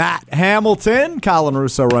alongside Matt Hamilton. Colin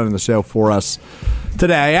Russo running the show for us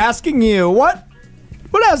today, asking you,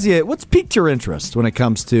 what's piqued your interest when it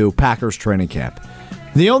comes to Packers training camp?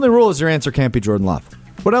 The only rule is your answer can't be Jordan Love.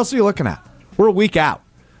 What else are you looking at? We're a week out.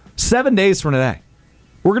 7 days from today.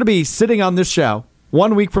 We're going to be sitting on this show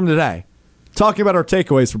 1 week from today talking about our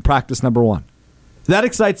takeaways from practice number 1. That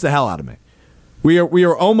excites the hell out of me. We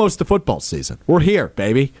are almost to football season. We're here,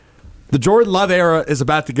 baby. The Jordan Love era is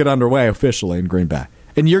about to get underway officially in Green Bay.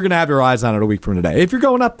 And you're going to have your eyes on it a week from today. If you're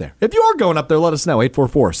going up there. If you are going up there, let us know.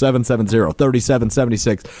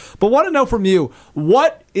 844-770-3776. But want to know from you,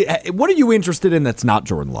 what are you interested in that's not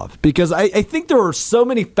Jordan Love? Because I think there are so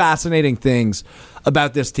many fascinating things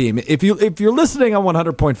about this team. If you're listening on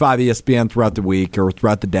 100.5 ESPN throughout the week or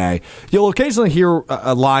throughout the day, you'll occasionally hear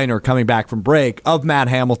a line or coming back from break of Matt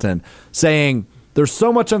Hamilton saying, there's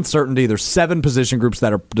so much uncertainty. There's 7 position groups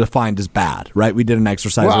that are defined as bad, right? We did an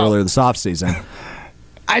exercise earlier this offseason.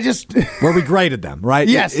 Where we graded them, right?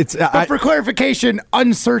 Yes. But for clarification,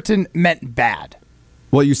 uncertain meant bad.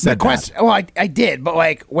 Well, you said that. Well, I did, but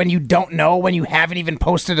like when you don't know, when you haven't even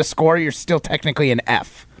posted a score, you're still technically an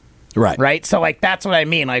F. Right. Right? So, like, that's what I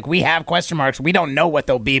mean. Like, we have question marks. We don't know what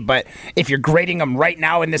they'll be, but if you're grading them right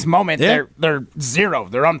now in this moment, they're 0.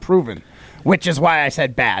 They're unproven, which is why I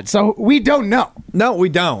said bad. So, we don't know. No, we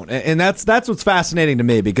don't. And that's what's fascinating to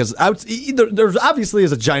me, because there's obviously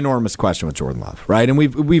is a ginormous question with Jordan Love, right? And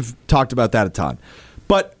we've talked about that a ton.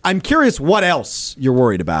 But I'm curious what else you're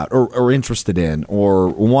worried about or interested in or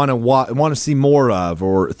want to see more of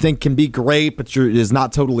or think can be great but is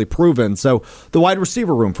not totally proven. So the wide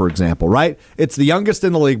receiver room, for example, right? It's the youngest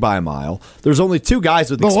in the league by a mile. There's only 2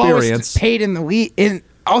 guys with experience. Lowest paid in the league.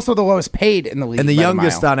 Also the lowest paid in the league. And the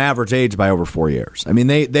youngest on average age by over 4 years. I mean,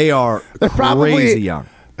 they are crazy young.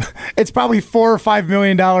 It's probably $4 or $5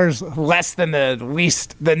 million less than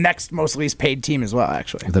the next most least paid team as well,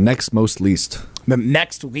 actually. The next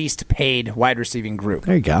least paid wide receiving group.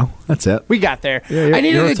 There you go. That's it. We got there. Yeah, I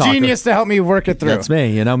needed a genius to help me work it through. That's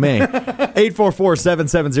me. You know me.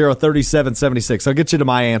 844-770-3776. I'll get you to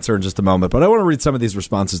my answer in just a moment, but I want to read some of these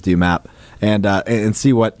responses to you, Matt, and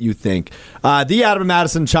see what you think. The Adam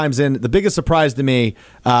Madison chimes in. The biggest surprise to me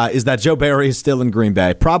is that Joe Barry is still in Green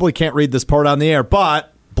Bay. Probably can't read this part on the air, but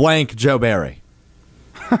blank Joe Barry.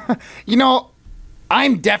 You know,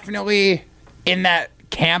 I'm definitely in that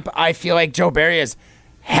camp. I feel like Joe Barry has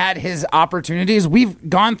had his opportunities. We've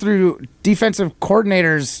gone through defensive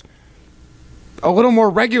coordinators a little more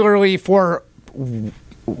regularly for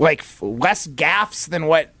like less gaffes than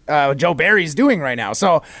what Joe Barry's doing right now.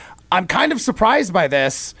 So I'm kind of surprised by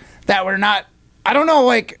this, that we're not, I don't know,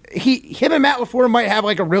 like him and Matt LaFleur might have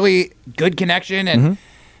like a really good connection. And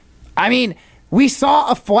I mean, we saw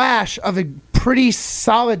a flash of a pretty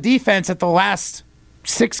solid defense at the last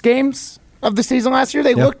 6 games of the season last year.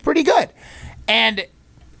 They looked pretty good. And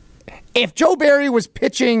if Joe Barry was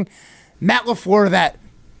pitching Matt LaFleur that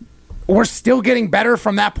we're still getting better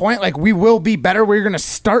from that point, like we will be better, we're going to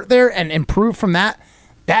start there and improve from that,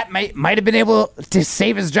 that might have been able to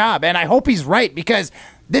save his job. And I hope he's right, because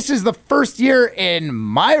this is the first year in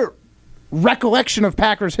my recollection of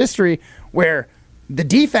Packers history where the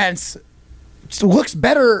defense looks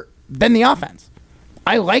better than the offense.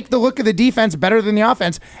 I like the look of the defense better than the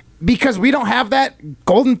offense because we don't have that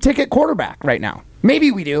golden ticket quarterback right now.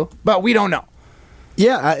 Maybe we do, but we don't know.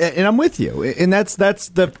 Yeah, and I'm with you. And that's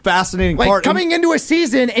the fascinating part. Like coming into a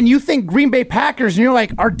season and you think Green Bay Packers and you're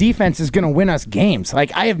like, our defense is going to win us games.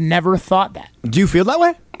 Like, I have never thought that. Do you feel that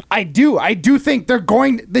way? I do. I do think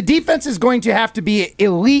the defense is going to have to be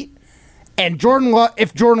elite, and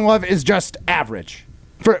if Jordan Love is just average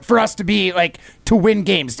for us to be like, to win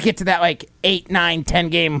games, to get to that like 8, 9, 10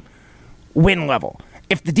 game win level.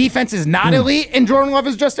 If the defense is not elite and Jordan Love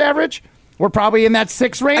is just average, We're probably in that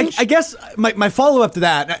 6 range. I guess my follow-up to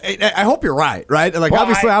that, I hope you're right? Like, well,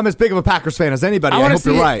 obviously, I'm as big of a Packers fan as anybody. I hope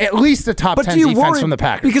you're right. At least a top 10 defense from the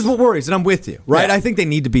Packers. Because what worries, and I'm with you, right? Yeah. I think they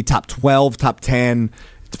need to be top 12, top 10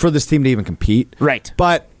 for this team to even compete. Right.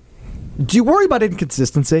 But do you worry about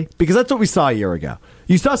inconsistency? Because that's what we saw a year ago.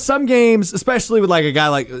 You saw some games, especially with like a guy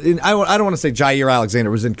like, I don't want to say Jair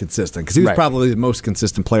Alexander was inconsistent, because he was probably the most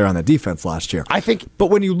consistent player on the defense last year. I think. But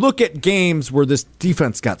when you look at games where this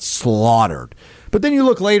defense got slaughtered, but then you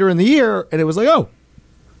look later in the year and it was like, oh,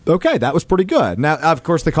 okay, that was pretty good. Now, of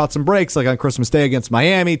course, they caught some breaks, like on Christmas Day against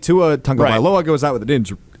Miami. Tua Tagovailoa goes out with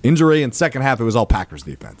an injury, and second half it was all Packers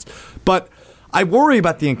defense. But I worry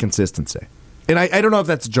about the inconsistency. And I don't know if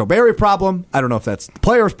that's a Joe Barry problem. I don't know if that's the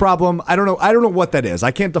player's problem. I don't know what that is.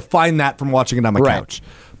 I can't define that from watching it on my couch.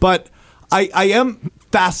 But I am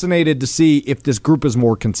fascinated to see if this group is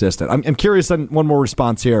more consistent. I'm curious on one more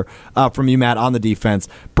response here from you, Matt, on the defense.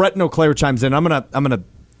 Brett in Eau Claire chimes in. I'm gonna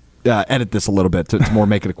edit this a little bit to more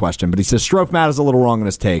make it a question. But he says, Strouf Matt is a little wrong in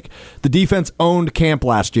his take. The defense owned camp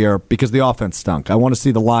last year because the offense stunk. I want to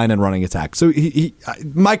see the line and running attack. So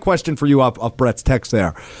my question for you off Brett's text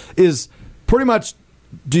there is, pretty much,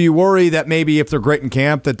 do you worry that maybe if they're great in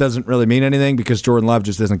camp, that doesn't really mean anything because Jordan Love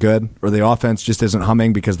just isn't good, or the offense just isn't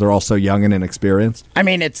humming because they're all so young and inexperienced? I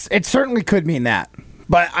mean, it certainly could mean that.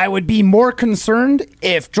 But I would be more concerned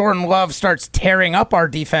if Jordan Love starts tearing up our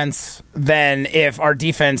defense than if our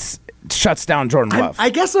defense shuts down Jordan Love. I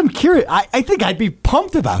guess I'm curious. I think I'd be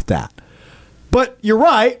pumped about that. But you're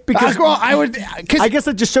right, because I guess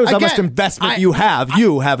it just shows how much investment you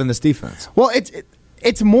have in this defense. Well,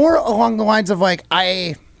 it's more along the lines of like,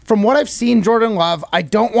 from what I've seen Jordan Love, I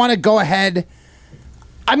don't want to go ahead.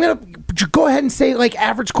 I'm going to go ahead and say like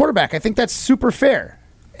average quarterback. I think that's super fair.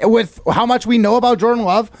 With how much we know about Jordan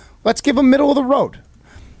Love, let's give him middle of the road.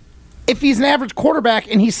 If he's an average quarterback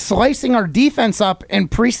and he's slicing our defense up in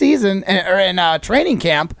preseason or in training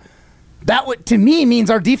camp, that would, to me, means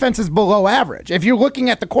our defense is below average. If you're looking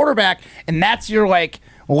at the quarterback and that's your like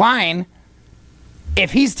line,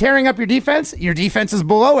 if he's tearing up your defense is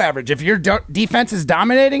below average. If your defense is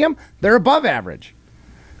dominating him, they're above average.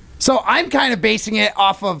 So I'm kind of basing it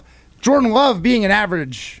off of Jordan Love being an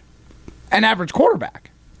average quarterback.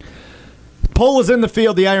 Poll is in the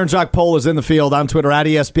field. The Iron Jock poll is in the field on Twitter at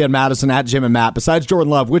ESPN Madison, at Jim and Matt. Besides Jordan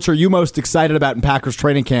Love, which are you most excited about in Packers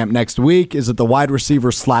training camp next week? Is it the wide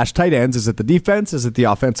receivers / tight ends? Is it the defense? Is it the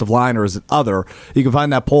offensive line? Or is it other? You can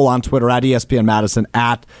find that poll on Twitter at ESPN Madison,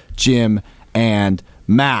 at Jim and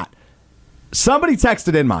Matt. Somebody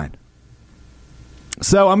texted in mine.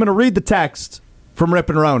 So I'm going to read the text from Rip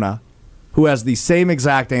and Rona, who has the same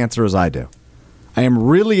exact answer as I do. I am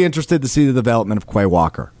really interested to see the development of Quay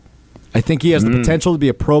Walker. I think he has the potential to be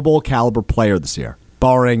a Pro Bowl caliber player this year,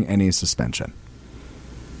 barring any suspension.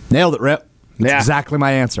 Nailed it, Rip. That's exactly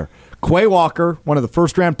my answer. Quay Walker, one of the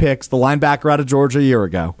first-round picks, the linebacker out of Georgia a year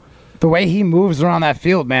ago. The way he moves around that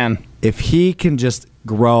field, man. If he can just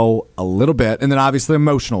grow a little bit, and then obviously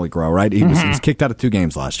emotionally grow, right? He was kicked out of 2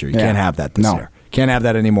 games last year. You can't have that this year. Can't have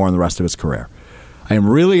that anymore in the rest of his career. I am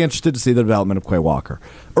really interested to see the development of Quay Walker.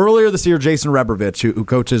 Earlier this year, Jason Rebrovich, who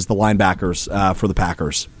coaches the linebackers for the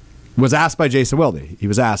Packers, was asked by Jason Wilde. He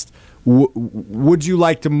was asked, would you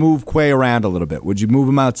like to move Quay around a little bit? Would you move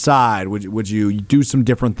him outside? Would you do some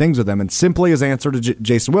different things with him? And simply his answer to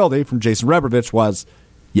Jason Wilde from Jason Rebrovich was,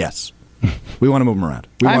 yes. We want to move him around.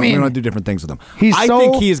 We want to do different things with him. I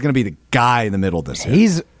think he is going to be the guy in the middle this year.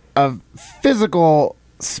 He's a physical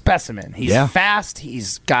specimen. He's fast.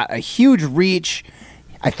 He's got a huge reach.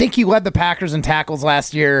 I think he led the Packers in tackles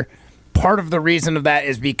last year. Part of the reason of that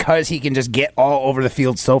is because he can just get all over the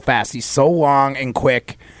field so fast. He's so long and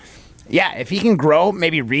quick. Yeah, if he can grow,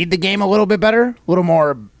 maybe read the game a little bit better, a little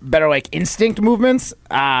more better like instinct movements,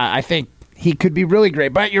 I think he could be really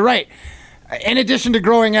great. But you're right. In addition to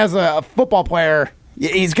growing as a football player,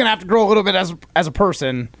 he's going to have to grow a little bit as a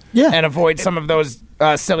person and avoid some of those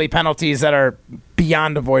silly penalties that are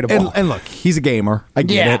beyond avoidable. And look, he's a gamer. I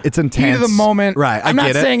get it. It's intense. Heat of the moment. Right, I'm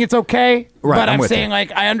not saying it's okay, but I'm saying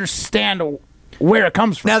like I understand where it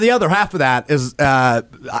comes from. Now, the other half of that is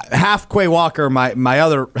half Quay Walker. My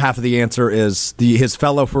other half of the answer is his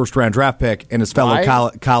fellow first-round draft pick and his fellow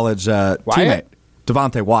college teammate,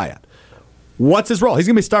 Devontae Wyatt. What's his role? He's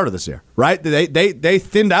going to be starter this year, right? They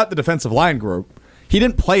thinned out the defensive line group. He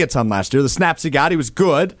didn't play a ton last year. The snaps he got, he was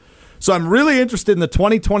good. So I'm really interested in the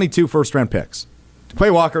 2022 first-round picks.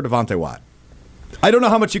 Quay Walker, Devontae Wyatt. I don't know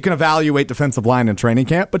how much you can evaluate defensive line in training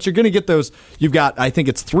camp, but you're going to get those. You've got, I think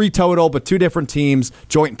it's 3 total, but 2 different teams,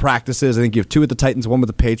 joint practices. I think you have 2 with the Titans, 1 with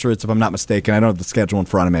the Patriots, if I'm not mistaken. I don't have the schedule in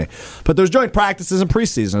front of me. But those joint practices in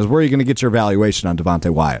preseason is where you're going to get your evaluation on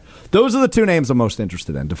Devontae Wyatt. Those are the 2 names I'm most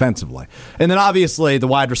interested in defensively. And then obviously the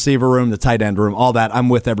wide receiver room, the tight end room, all that. I'm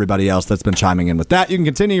with everybody else that's been chiming in with that. You can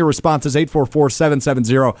continue your responses,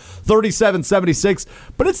 844-770-3776.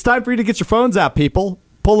 But it's time for you to get your phones out, people.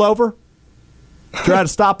 Pull over. If you're at a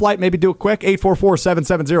stoplight, maybe do it quick.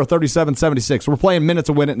 844-770-3776. We're playing Minute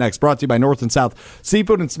to Win It next. Brought to you by North and South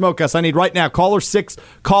Seafood and Smokehouse. I need right now caller 6,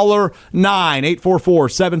 caller 9.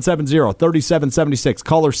 844-770-3776.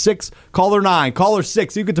 Caller 6, caller 9. Caller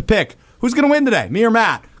 6, you get to pick. Who's going to win today, me or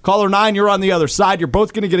Matt? Caller 9, you're on the other side. You're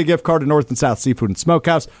both going to get a gift card to North and South Seafood and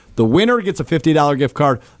Smokehouse. The winner gets a $50 gift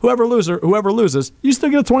card. Whoever loses, you still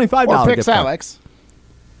get a $25 gift card. Or picks Alex.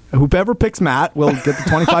 Whoever picks Matt will get the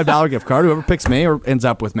 $25 gift card. Whoever picks me or ends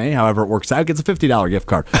up with me, however it works out, gets a $50 gift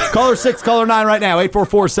card. Caller 6, caller 9 right now,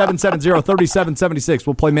 844-770-3776.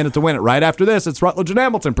 We'll play Minute to Win It. Right after this, it's Rutledge and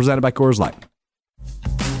Hamilton, presented by Coors Light.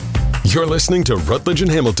 You're listening to Rutledge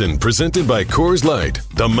and Hamilton, presented by Coors Light.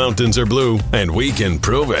 The mountains are blue, and we can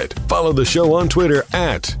prove it. Follow the show on Twitter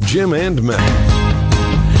at Jim and Matt.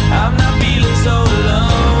 I'm not feeling so alone.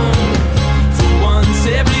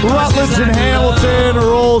 Rutledge and Hamilton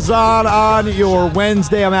rolls on your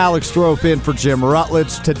Wednesday. I'm Alex Strouf in for Jim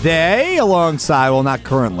Rutledge today, alongside, well, not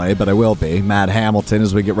currently, but I will be, Matt Hamilton,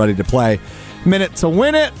 as we get ready to play Minute to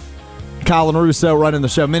Win It. Colin Russo running the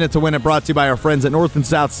show. Minute to Win It brought to you by our friends at North and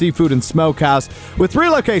South Seafood and Smokehouse, with 3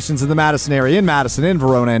 locations in the Madison area, in Madison, in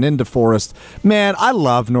Verona, and in DeForest. Man, I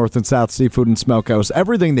love North and South Seafood and Smokehouse.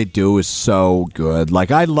 Everything they do is so good.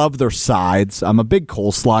 Like, I love their sides. I'm a big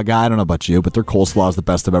coleslaw guy. I don't know about you, but their coleslaw is the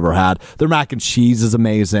best I've ever had. Their mac and cheese is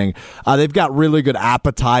amazing. They've got really good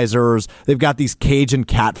appetizers. They've got these Cajun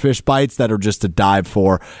catfish bites that are just to dive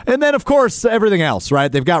for. And then, of course, everything else,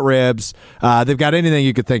 right? They've got ribs. They've got anything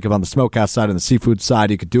you could think of on the smokehouse side and the seafood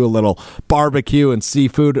side. You could do a little barbecue and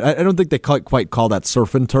seafood. I don't think they quite call that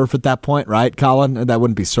surf and turf at that point, right, Colin? That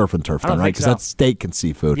wouldn't be surf and turf then, right? Because that's steak and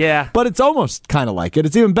seafood. Yeah. But it's almost kind of like it.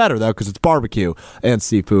 It's even better, though, because it's barbecue and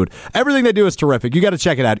seafood. Everything they do is terrific. You got to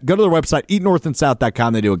check it out. Go to their website,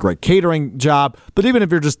 eatnorthandsouth.com. They do a great catering job. But even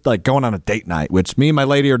if you're just like going on a date night, which me and my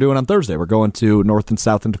lady are doing on Thursday, we're going to North and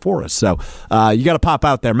South and DeForest. So you got to pop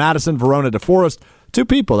out there. Madison, Verona, DeForest. 2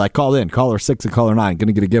 people that call in, caller 6 and caller 9, going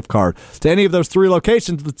to get a gift card to any of those 3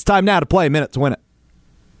 locations. It's time now to play Minute to Win It.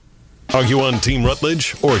 Are you on Team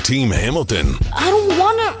Rutledge or Team Hamilton? I don't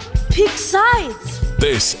want to pick sides.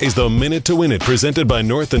 This is the Minute to Win It, presented by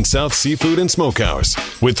North and South Seafood and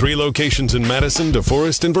Smokehouse, with 3 locations in Madison,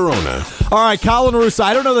 DeForest, and Verona. All right, Colin Russo,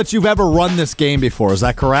 I don't know that you've ever run this game before. Is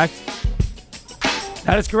that correct?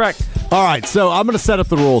 That is correct. All right, so I'm going to set up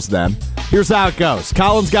the rules then. Here's how it goes.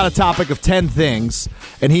 Colin's got a topic of 10 things,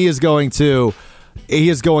 and he is going to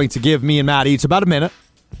give me and Matt each about a minute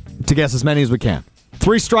to guess as many as we can.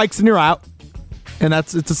 3 strikes and you're out, and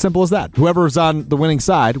it's as simple as that. Whoever's on the winning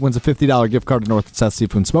side wins a $50 gift card to North and South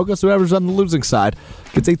Seafood and Smokehouse. Whoever's on the losing side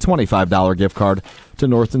gets a $25 gift card to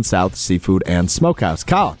North and South Seafood and Smokehouse.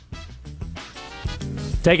 Colin,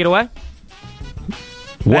 take it away.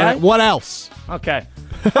 What else? Okay.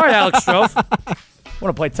 All right, Alex Strouf.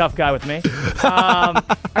 Want to play tough guy with me. I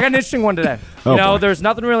got an interesting one today. There's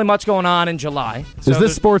nothing really much going on in July. So is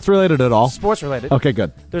this sports related at all? Sports related. Okay,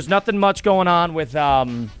 good. There's nothing much going on with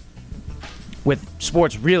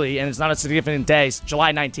sports, really, and it's not a significant day. It's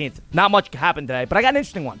July 19th. Not much happened today, but I got an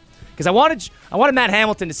interesting one. Because I wanted Matt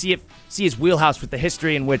Hamilton to see his wheelhouse with the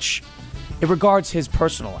history in which it regards his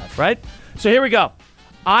personal life, right? So here we go.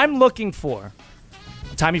 I'm looking for,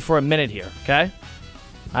 time you for a minute here, okay?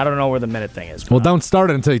 I don't know where the minute thing is. Well, don't start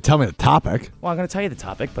it until you tell me the topic. Well, I'm going to tell you the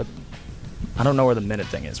topic, but I don't know where the minute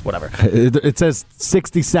thing is. Whatever. It says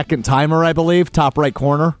 60-second timer, I believe. Top right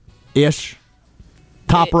corner-ish.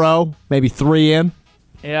 Top row, maybe 3 in.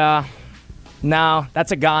 Yeah. No,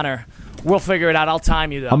 that's a goner. We'll figure it out. I'll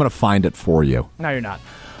time you, though. I'm going to find it for you. No, you're not.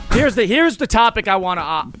 Here's the topic I want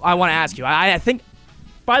to ask you. I think,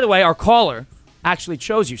 by the way, our caller actually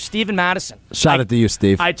chose you, Steven Madison. Shout out to you,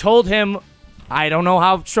 Steve. I told him, I don't know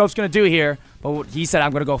how Strouf's going to do here, but he said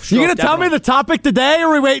I'm going to go Strouf. You going to tell me the topic today, or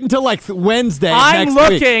are we waiting until like Wednesday I'm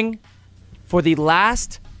next looking week? For the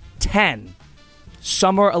last 10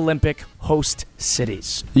 Summer Olympic host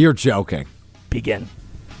cities. You're joking. Begin.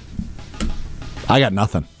 I got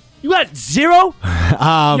nothing. You got 0?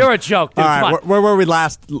 You're a joke, dude. All right, where were we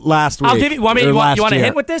last week? I'll give you. You want a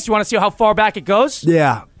hint with this? You want to see how far back it goes?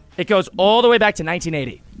 Yeah. It goes all the way back to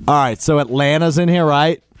 1980. All right, so Atlanta's in here,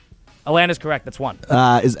 right? Atlanta's correct. That's 1.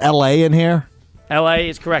 Is L.A. in here? L.A.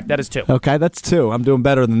 is correct. That is 2. Okay, that's 2. I'm doing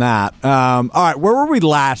better than that. All right, where were we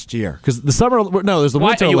last year? Because the summer. No, there's the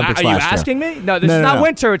Winter Olympics last year. Are you asking me? No, this is not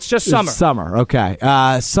winter. It's just summer. It's summer. Okay.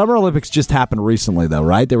 Summer Olympics just happened recently, though,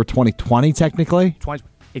 right? They were 2020 technically.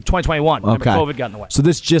 2021. Okay. COVID got in the way. So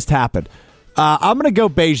this just happened. I'm going to go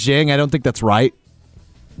Beijing. I don't think that's right.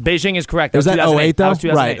 Beijing is correct. Was that 08 though? That was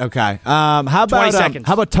 2008. Right. Okay. How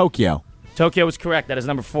about Tokyo? Tokyo was correct. That is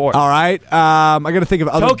number 4. All right. I got to think of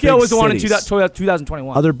other. Tokyo big was the one in cities.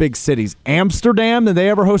 2021. Other big cities. Amsterdam. Did they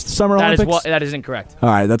ever host the Summer Olympics? That is incorrect. All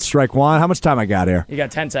right. That's strike 1. How much time I got here? You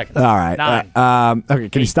got 10 seconds. All right. 9. Okay.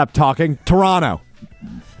 Can you stop talking? Toronto.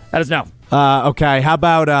 That is no. Okay. How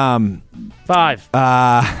about 5.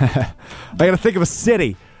 I got to think of a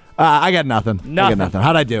city. I got nothing. I got nothing.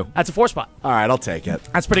 How'd I do? That's a 4 spot. All right, I'll take it.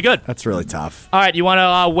 That's pretty good. That's really tough. All right, you want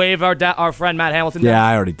to wave our friend Matt Hamilton down? Yeah,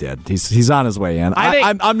 I already did. He's on his way in.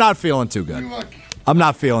 I'm not feeling too good. I'm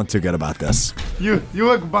not feeling too good about this. You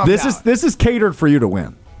look bummed out. This is catered for you to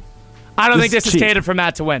win. I don't think this is cheap. catered for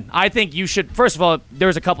Matt to win. I think you should. First of all,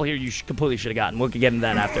 there's a couple here you completely should have gotten. We'll get into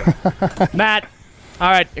that after. Matt,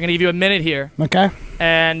 all right, I'm going to give you a minute here. Okay.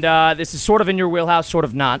 And this is sort of in your wheelhouse, sort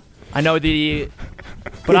of not. I know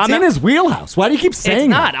but it's in his wheelhouse. Why do you keep saying it's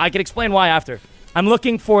not. that? I can explain why after. I'm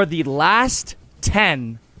looking for the last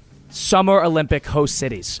 10 Summer Olympic host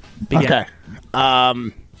cities. Begin. Okay.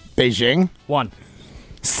 Beijing. 1.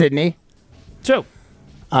 Sydney. 2.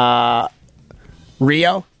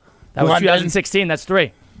 Rio. That was London. 2016. That's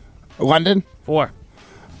 3. London. 4.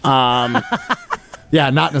 Yeah,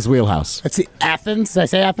 not in his wheelhouse. Let's see. Athens. Did I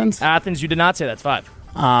say Athens? Athens, you did not say. That's 5.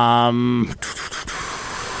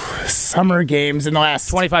 Summer games in the last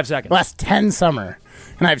 25 seconds. Last 10 summer.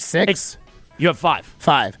 And I have 6. You have 5.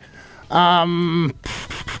 5.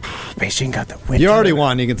 Beijing got the winter. You already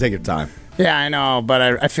won. You can take your time. Yeah, I know, but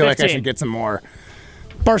I feel 15. like I should get some more.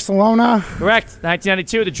 Barcelona. Correct.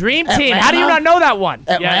 1992, the Dream Team. Atlanta? How do you not know that one?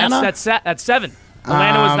 Atlanta? Yeah, that's 7.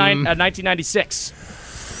 Atlanta was 1996.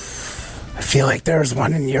 I feel like there's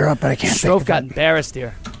one in Europe, but I can't think Strouf of got it. embarrassed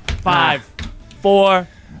here. 5, 4,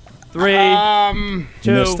 3,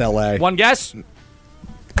 2. Missed LA. 1 guess?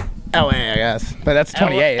 LA, I guess. But that's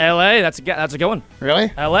 28. LA, that's a good one.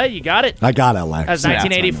 Really? LA, you got it. I got LA. That's Yeah,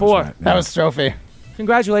 1984. right. That was Trophy.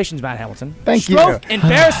 Congratulations, Matt Hamilton. Thank you. Strouf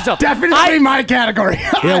embarrassed himself. Definitely my category.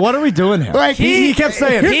 Yeah, what are we doing here? Like, he kept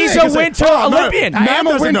saying He's a winter Olympian. I am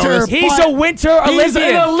a winter. He's a winter Olympian. He's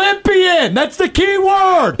an Olympian. That's the key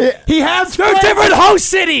word. He has They're different host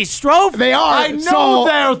cities, Strouf. They are. I know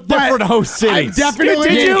they're different host cities. I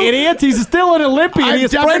definitely you idiot. He's still an Olympian. I He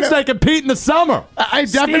has friends that compete in the summer. I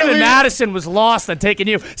definitely. Steven Madison was lost on taking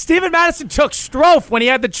you. Steven Madison took Strouf when he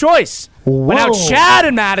had the choice. But now Whoa. Chad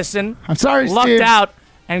and Madison I'm sorry, lucked Steve. out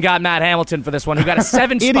and got Matt Hamilton for this one, who got a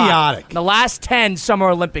 7 spot Idiotic. in the last 10 Summer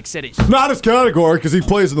Olympic cities. Not his category because he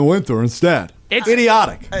plays in the winter instead. It's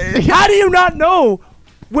idiotic. How do you not know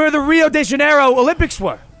where the Rio de Janeiro Olympics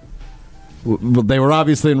were? Well, they were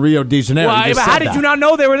obviously in Rio de Janeiro. Well, You just how said did that. you not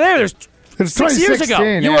know they were there? There's It's 6 years ago.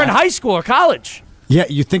 2016, You were in yeah. high school or college. Yeah,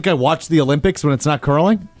 you think I watch the Olympics when it's not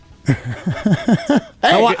curling?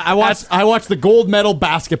 I watch the gold medal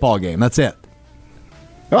basketball game. That's it.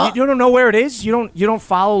 You don't know where it is. You don't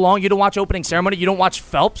follow along. You don't watch opening ceremony. You don't watch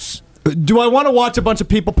Phelps. Do I want to watch a bunch of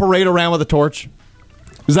people parade around with a torch?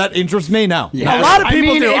 Does that interest me? No. A lot of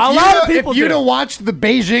people do. A lot of people If you'd do. have watched the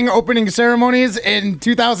Beijing opening ceremonies in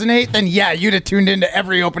 2008, then yeah, you'd have tuned into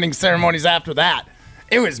every opening ceremonies after that.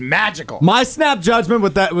 It was magical. My snap judgment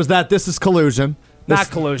with that was that this is collusion. Not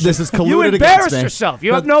collusion. This is colluded You against embarrassed me. yourself.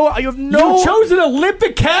 You have But no. You chose an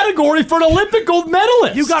Olympic category for an Olympic gold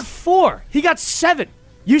medalist. You got 4. He got 7.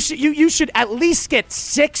 You should at least get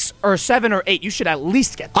 6 or 7 or 8. You should at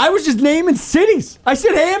least get. I was just naming cities. I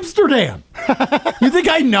said Amsterdam. You think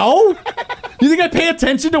I know? You think I pay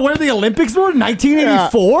attention to where the Olympics were in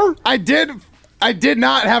 1984? I did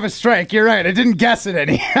not have a strike. You're right. I didn't guess at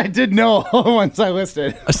any. I did know all the ones I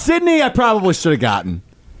listed. Sydney, I probably should have gotten.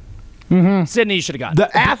 Sydney, you should have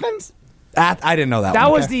gotten. Athens? I didn't know that. That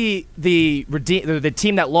one. was the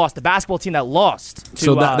team that lost, the basketball team that lost. To,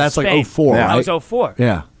 So that's Spain. like 04, That right? was 04.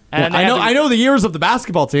 Yeah. And Yeah, they had I know the years of the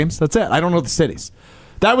basketball teams. That's it. I don't know the cities.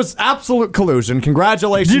 That was absolute collusion.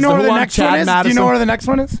 Congratulations. Do you know to where the Juan next Chad one is? Madison. Do you know where the next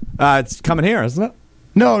one is? It's coming here, isn't it?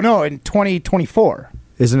 No, in 2024.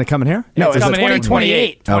 Isn't it coming here? No, It's it's coming here in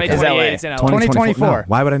 2028. 2028. It's in LA. 2024. No.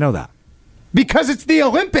 Why would I know that? Because it's the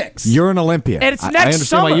Olympics. You're an Olympian. And it's I next understand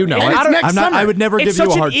summer. why you know And it. it's next I'm not, summer. I would never It's give you such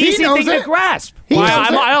a an hard easy knows thing to it. grasp. He Well,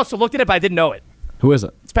 knows it. I also looked at it, but I didn't know it. Who is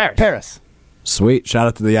it? It's Paris. Paris. Sweet. Shout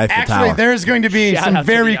out to the Eiffel Actually, Tower. there's going to be Shout some out to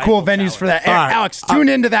very the cool Eiffel venues Tower. for that. All right. Alex, tune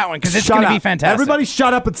into that one because it's Shut going to be up. fantastic. Everybody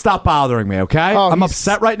shut up and stop bothering me, okay? Oh, I'm he's-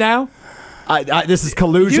 upset right now. This is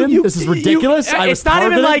collusion. This is ridiculous. It's not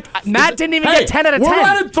even like Matt didn't even get 10 out of 10. We're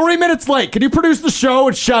running 3 minutes late. Can you produce the show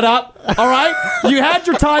and shut up? All right? You had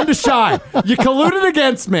your time to shine. You colluded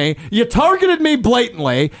against me. You targeted me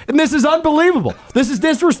blatantly. And this is unbelievable. This is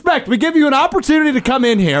disrespect. We give you an opportunity to come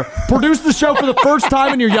in here, produce the show for the first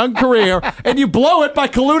time in your young career, and you blow it by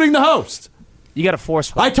colluding the host. You got to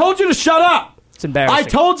force. I told you to shut up. It's embarrassing. I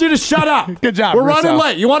told you to shut up. Good job, We're Russo. running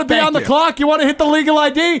late. You want to be on the clock? You want to hit the legal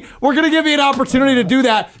ID? We're going to give you an opportunity to do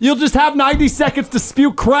that. You'll just have 90 seconds to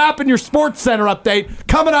spew crap in your Sports Center update.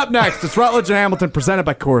 Coming up next, it's Rutledge and Hamilton presented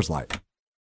by Coors Light.